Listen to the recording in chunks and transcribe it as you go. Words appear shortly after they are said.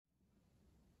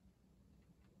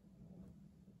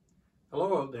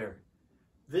Hello out there.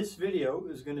 This video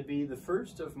is going to be the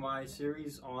first of my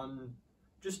series on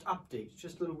just updates,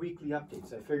 just little weekly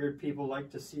updates. I figured people like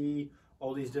to see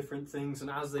all these different things and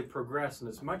as they progress, and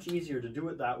it's much easier to do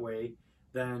it that way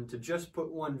than to just put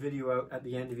one video out at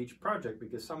the end of each project,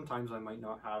 because sometimes I might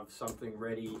not have something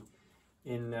ready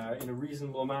in a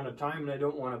reasonable amount of time, and I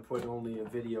don't want to put only a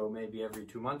video maybe every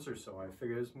 2 months or so. I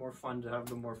figure it's more fun to have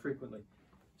them more frequently.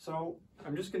 So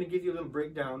I'm just going to give you a little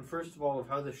breakdown, first of all, of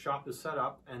how the shop is set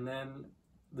up, and then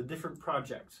the different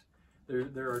projects.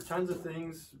 There are tons of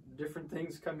things, different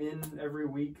things come in every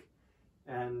week,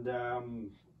 and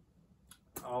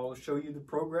I'll show you the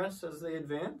progress as they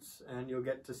advance, and you'll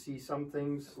get to see some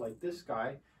things like this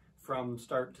guy from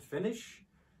start to finish,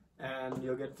 and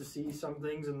you'll get to see some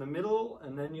things in the middle,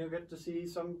 and then you'll get to see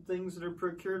some things that are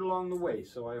procured along the way.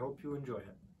 So I hope you enjoy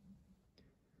it.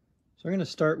 So I'm going to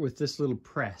start with this little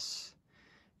press.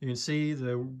 You can see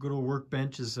the good old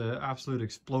workbench is an absolute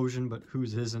explosion, but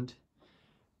whose isn't?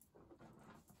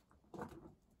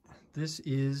 This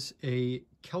is a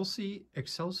Kelsey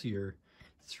Excelsior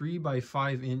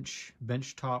 3x5-inch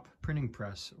benchtop printing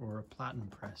press, or a platen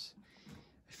press.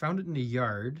 I found it in a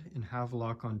yard in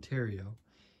Havelock, Ontario,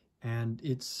 and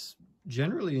it's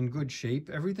generally in good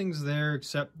shape. Everything's there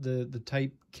except the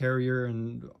type carrier,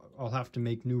 and I'll have to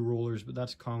make new rollers, but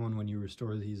that's common when you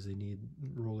restore these. They need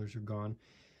rollers are gone.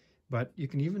 But you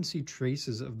can even see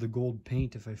traces of the gold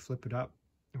paint if I flip it up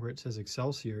where it says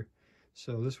Excelsior.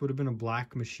 So this would have been a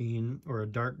black machine or a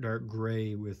dark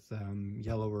gray with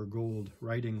yellow or gold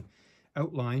writing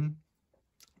outline.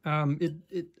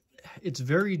 It's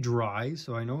very dry,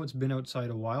 so I know it's been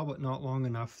outside a while, but not long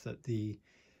enough that the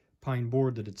pine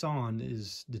board that it's on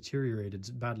is deteriorated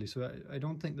badly. So I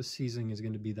don't think the seasoning is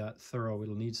going to be that thorough.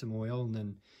 It'll need some oil and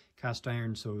then cast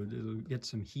iron, so it'll get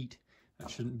some heat. That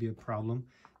shouldn't be a problem.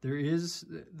 There is,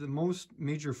 the most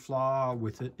major flaw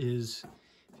with it is,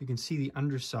 if you can see the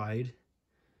underside,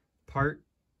 part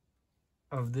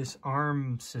of this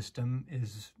arm system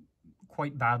is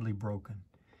quite badly broken.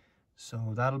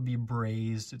 So that'll be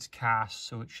brazed, it's cast,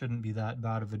 so it shouldn't be that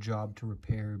bad of a job to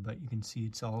repair, but you can see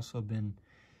it's also been,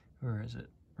 where is it?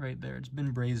 Right there. It's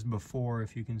been brazed before,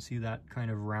 if you can see that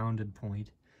kind of rounded point.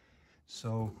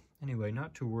 So anyway,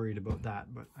 not too worried about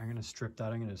that, but I'm going to strip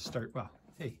that. I'm going to start, well,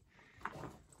 hey,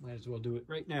 might as well do it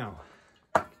right now.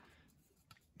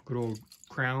 Good old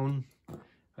crown.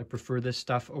 I prefer this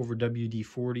stuff over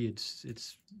WD-40.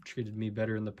 It's treated me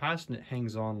better in the past, and it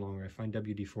hangs on longer. I find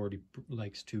WD-40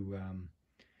 likes to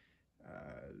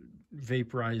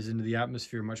vaporize into the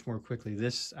atmosphere much more quickly.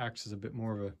 This acts as a bit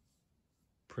more of a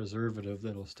preservative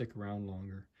that'll stick around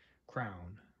longer.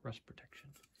 Crown, rust protection.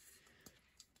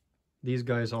 These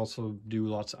guys also do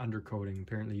lots of undercoating.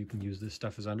 Apparently you can use this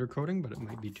stuff as undercoating, but it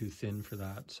might be too thin for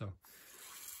that. So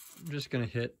I'm just going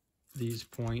to hit these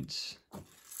points,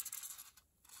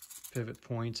 pivot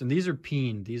points, and these are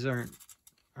peened. These aren't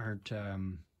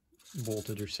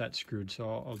bolted or set screwed. So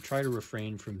I'll try to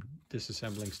refrain from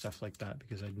disassembling stuff like that,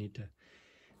 because I'd need to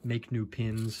make new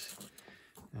pins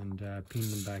and pin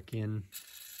them back in.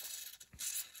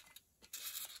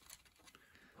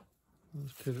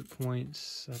 Those pivot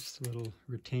points, that's the little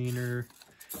retainer,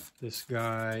 this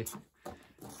guy,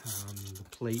 the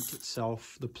plate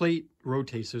itself. The plate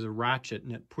rotates, there's a ratchet,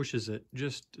 and it pushes it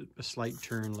just a slight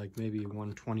turn, like maybe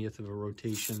 1/20th of a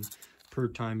rotation per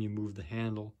time you move the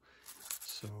handle.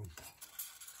 So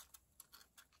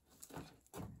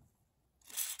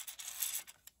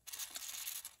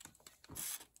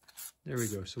there we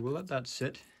go. So we'll let that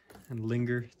sit and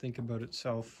linger, think about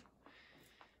itself.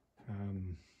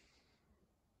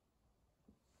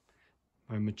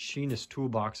 My machinist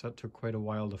toolbox, that took quite a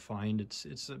while to find.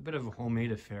 It's a bit of a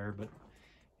homemade affair, but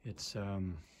it's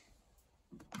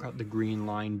got the green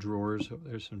line drawers. So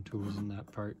there's some tools in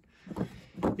that part.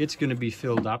 It's going to be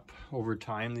filled up over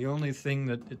time. The only thing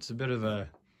that it's a bit of a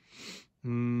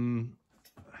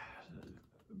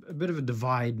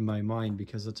divide in my mind,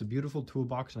 because it's a beautiful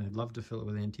toolbox and I'd love to fill it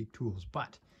with antique tools,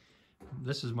 but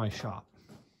this is my shop.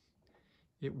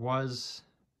 It was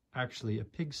actually a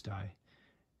pigsty,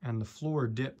 and the floor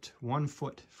dipped 1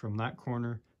 foot from that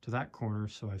corner to that corner,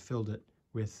 so I filled it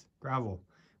with gravel,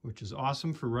 which is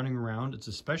awesome for running around. It's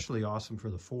especially awesome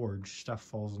for the forge. Stuff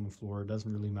falls on the floor, it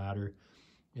doesn't really matter.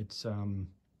 It's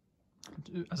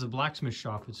as a blacksmith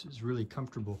shop, it's really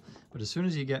comfortable, but as soon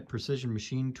as you get precision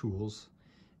machine tools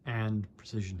and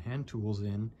precision hand tools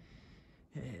in,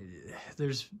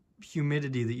 there's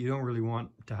humidity that you don't really want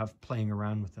to have playing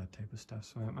around with that type of stuff.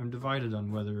 So I'm divided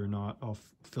on whether or not I'll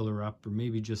fill her up, or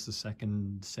maybe just the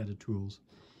second set of tools.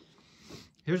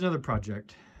 Here's another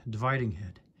project, dividing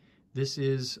head. This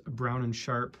is a Brown &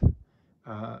 Sharp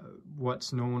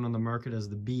what's known on the market as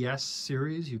the BS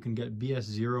series. You can get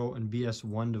BS0 and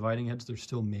BS1 dividing heads. They're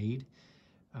still made.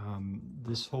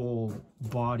 This whole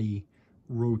body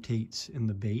rotates in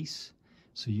the base,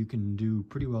 so you can do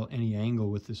pretty well any angle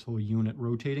with this whole unit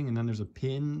rotating. And then there's a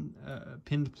pinned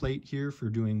plate here for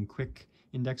doing quick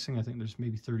indexing. I think there's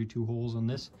maybe 32 holes on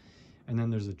this. And then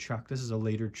there's a chuck. This is a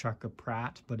later chuck, a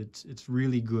Pratt, but it's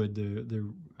really good.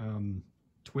 The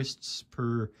twists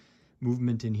per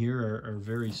movement in here are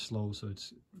very slow, so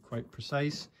it's quite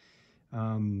precise.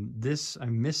 This,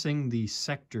 I'm missing the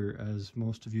sector, as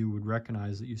most of you would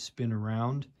recognize, that you spin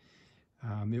around.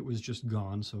 It was just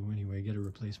gone, so anyway, get a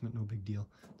replacement, no big deal.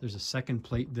 There's a second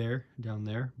plate there, down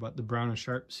there, but the Brown &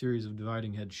 Sharp series of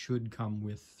dividing heads should come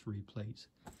with 3 plates.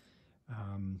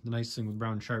 The nice thing with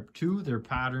Brown & Sharp too, their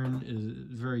pattern is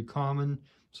very common,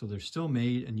 so they're still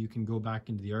made, and you can go back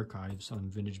into the archives on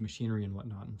vintage machinery and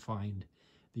whatnot and find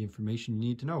the information you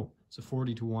need to know. It's a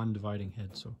 40-to-1 dividing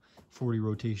head, so 40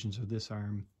 rotations of this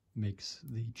arm makes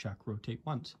the chuck rotate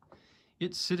once.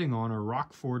 It's sitting on a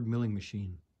Rockford milling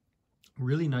machine.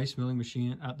 Really nice milling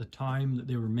machine. At the time that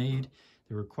they were made,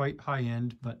 they were quite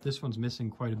high-end, but this one's missing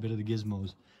quite a bit of the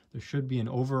gizmos. There should be an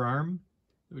overarm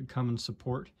that would come and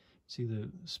support. See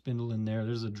the spindle in there.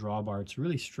 There's a drawbar. It's a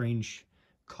really strange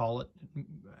collet. I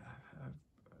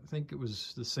think it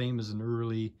was the same as an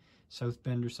early South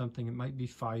Bend or something. It might be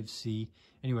 5C.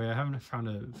 Anyway, I haven't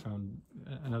found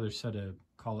another set of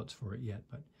collets for it yet.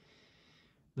 But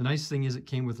the nice thing is it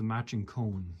came with a matching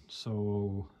cone.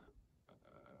 So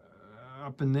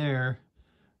up in there,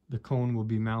 the cone will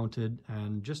be mounted,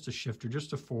 and just a shifter,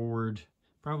 just a forward,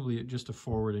 probably just a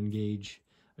forward engage.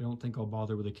 I don't think I'll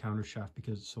bother with a counter shaft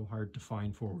because it's so hard to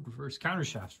find forward reverse counter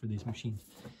shafts for these machines.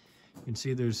 You can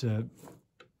see there's a,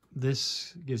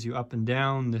 this gives you up and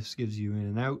down, this gives you in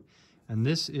and out, and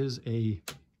this is a,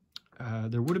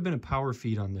 there would have been a power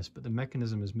feed on this, but the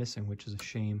mechanism is missing, which is a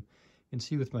shame. You can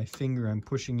see with my finger I'm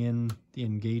pushing in the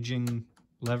engaging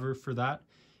lever for that,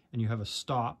 and you have a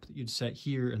stop that you'd set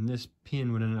here, and this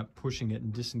pin would end up pushing it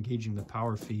and disengaging the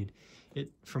power feed.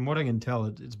 From what I can tell,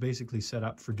 it's basically set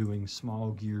up for doing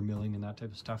small gear milling and that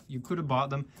type of stuff. You could have bought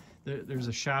them. There's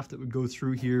a shaft that would go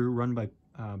through here, run by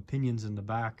pinions in the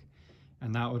back,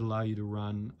 and that would allow you to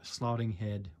run a slotting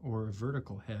head or a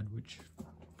vertical head, which is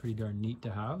pretty darn neat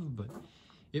to have, but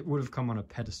it would have come on a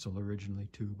pedestal originally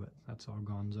too, but that's all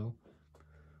gonzo.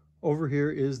 Over here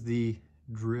is the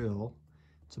drill.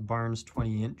 It's a Barnes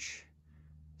 20-inch,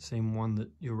 same one that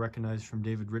you'll recognize from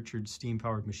David Richards'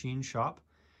 steam-powered machine shop.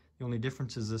 The only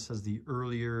difference is this has the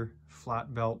earlier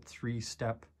flat belt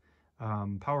 3-step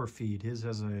power feed. His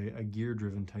has a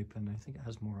gear-driven type, and I think it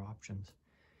has more options.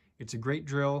 It's a great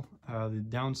drill. The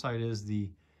downside is the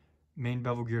main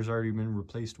bevel gear's already been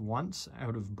replaced once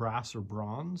out of brass or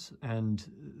bronze, and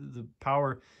the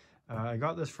power, I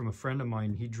got this from a friend of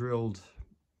mine. He drilled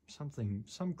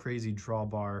some crazy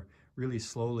drawbar really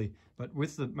slowly, but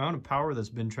with the amount of power that's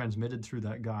been transmitted through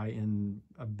that guy in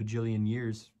a bajillion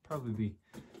years,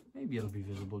 maybe it'll be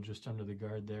visible just under the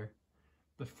guard there.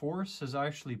 The force has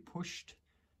actually pushed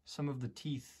some of the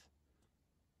teeth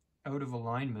out of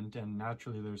alignment, and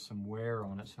naturally there's some wear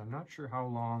on it, so I'm not sure how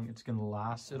long it's going to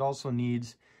last. It also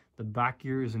needs, the back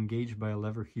gear is engaged by a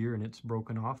lever here and it's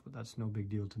broken off, but that's no big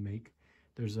deal to make.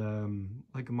 There's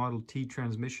like a Model T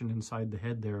transmission inside the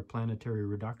head there, a planetary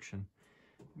reduction.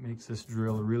 It makes this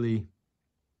drill really,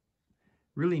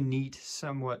 really neat,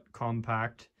 somewhat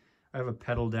compact. I have a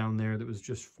pedal down there that was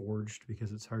just forged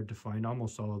because it's hard to find.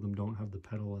 Almost all of them don't have the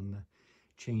pedal and the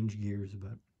change gears,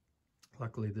 but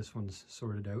luckily this one's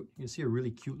sorted out. You can see a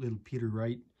really cute little Peter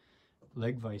Wright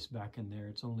leg vise back in there.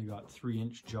 It's only got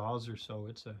 3-inch jaws or so.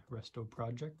 It's a resto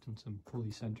project and some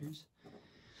pulley centers.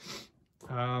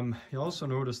 You'll also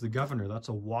notice the governor. That's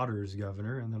a Waters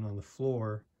governor, and then on the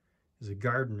floor is a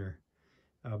Gardner.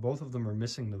 Both of them are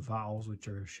missing the valves, which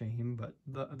are a shame, but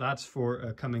that's for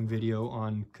a coming video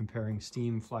on comparing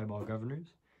steam flyball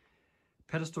governors.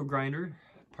 Pedestal grinder,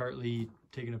 partly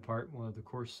taken apart. One of the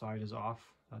coarse side is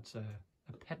off. That's a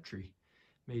Petri,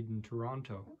 made in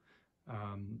Toronto.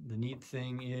 The neat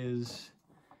thing is,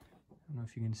 I don't know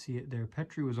if you can see it there,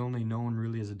 Petri was only known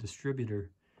really as a distributor,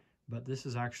 but this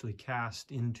is actually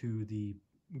cast into the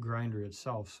grinder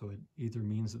itself, so it either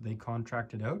means that they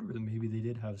contracted out or that maybe they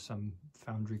did have some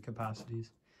foundry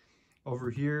capacities. Over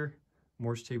here,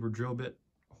 Morse taper drill bit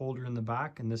holder in the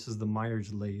back, and this is the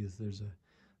Myers lathe. There's a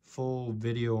full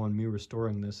video on me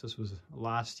restoring this. This was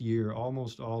last year,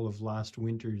 almost all of last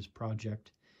winter's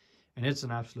project, and it's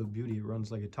an absolute beauty. It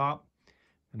runs like a top,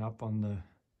 and up on the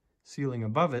ceiling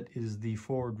above it is the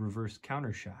forward reverse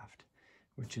counter shaft,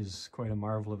 which is quite a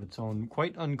marvel of its own.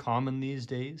 Quite uncommon these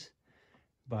days.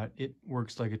 but it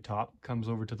works like a top. Comes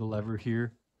over to the lever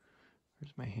here.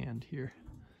 There's my hand here.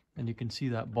 And you can see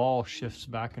that ball shifts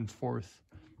back and forth.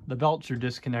 The belts are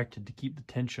disconnected to keep the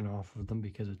tension off of them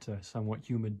because it's a somewhat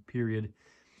humid period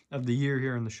of the year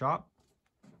here in the shop.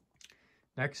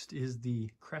 Next is the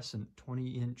Crescent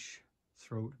 20-inch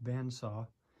throat bandsaw.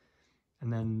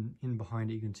 And then in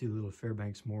behind it, you can see the little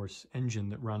Fairbanks Morse engine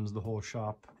that runs the whole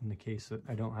shop in the case that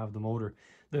I don't have the motor.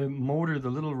 The motor, the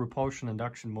little repulsion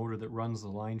induction motor that runs the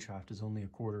line shaft is only a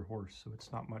 1/4 horse, so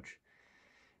it's not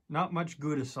much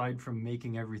good aside from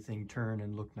making everything turn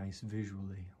and look nice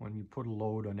visually. When you put a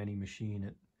load on any machine,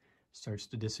 it starts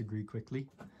to disagree quickly.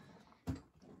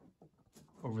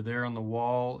 Over there on the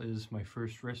wall is my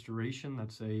first restoration.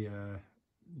 That's a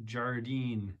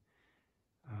Jardine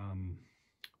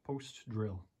post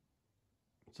drill.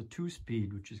 It's a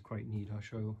 2-speed, which is quite neat.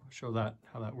 I'll show that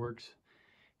how that works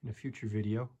in a future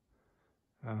video.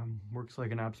 Works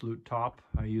like an absolute top.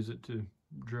 I use it to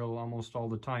drill almost all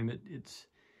the time. It's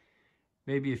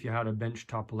maybe if you had a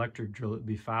benchtop electric drill, it'd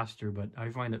be faster, but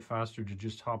I find it faster to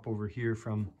just hop over here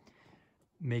from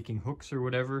making hooks or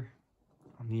whatever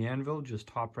on the anvil. Just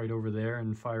hop right over there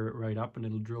and fire it right up, and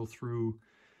it'll drill through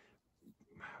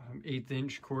 1/8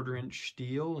 inch, 1/4 inch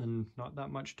steel in not that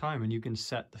much time. And you can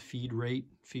set the feed rate,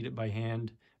 feed it by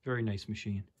hand. Very nice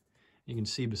machine. You can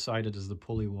see beside it is the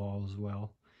pulley wall as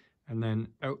well. And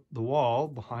then out the wall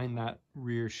behind that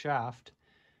rear shaft,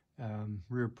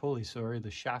 rear pulley, sorry,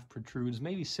 the shaft protrudes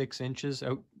maybe 6 inches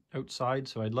outside.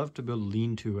 So I'd love to build a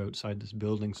lean-to outside this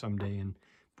building someday and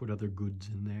put other goods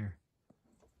in there.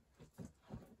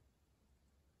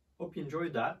 Hope you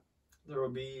enjoyed that. There will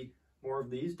be more of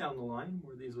these down the line,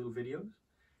 more of these little videos.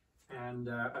 And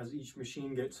as each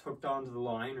machine gets hooked onto the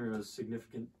line or as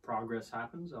significant progress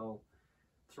happens, I'll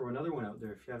throw another one out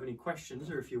there. If you have any questions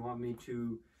or if you want me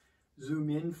to zoom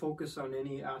in, focus on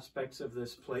any aspects of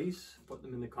this place, put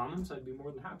them in the comments. I'd be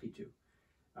more than happy to.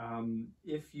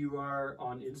 If you are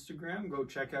on Instagram, go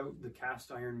check out the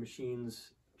Cast Iron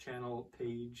Machines channel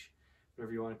page,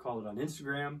 whatever you want to call it, on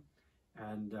Instagram.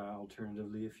 And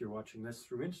alternatively, if you're watching this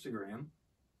through Instagram,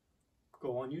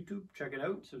 go on YouTube, check it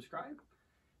out, subscribe,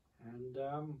 and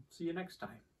see you next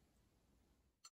time.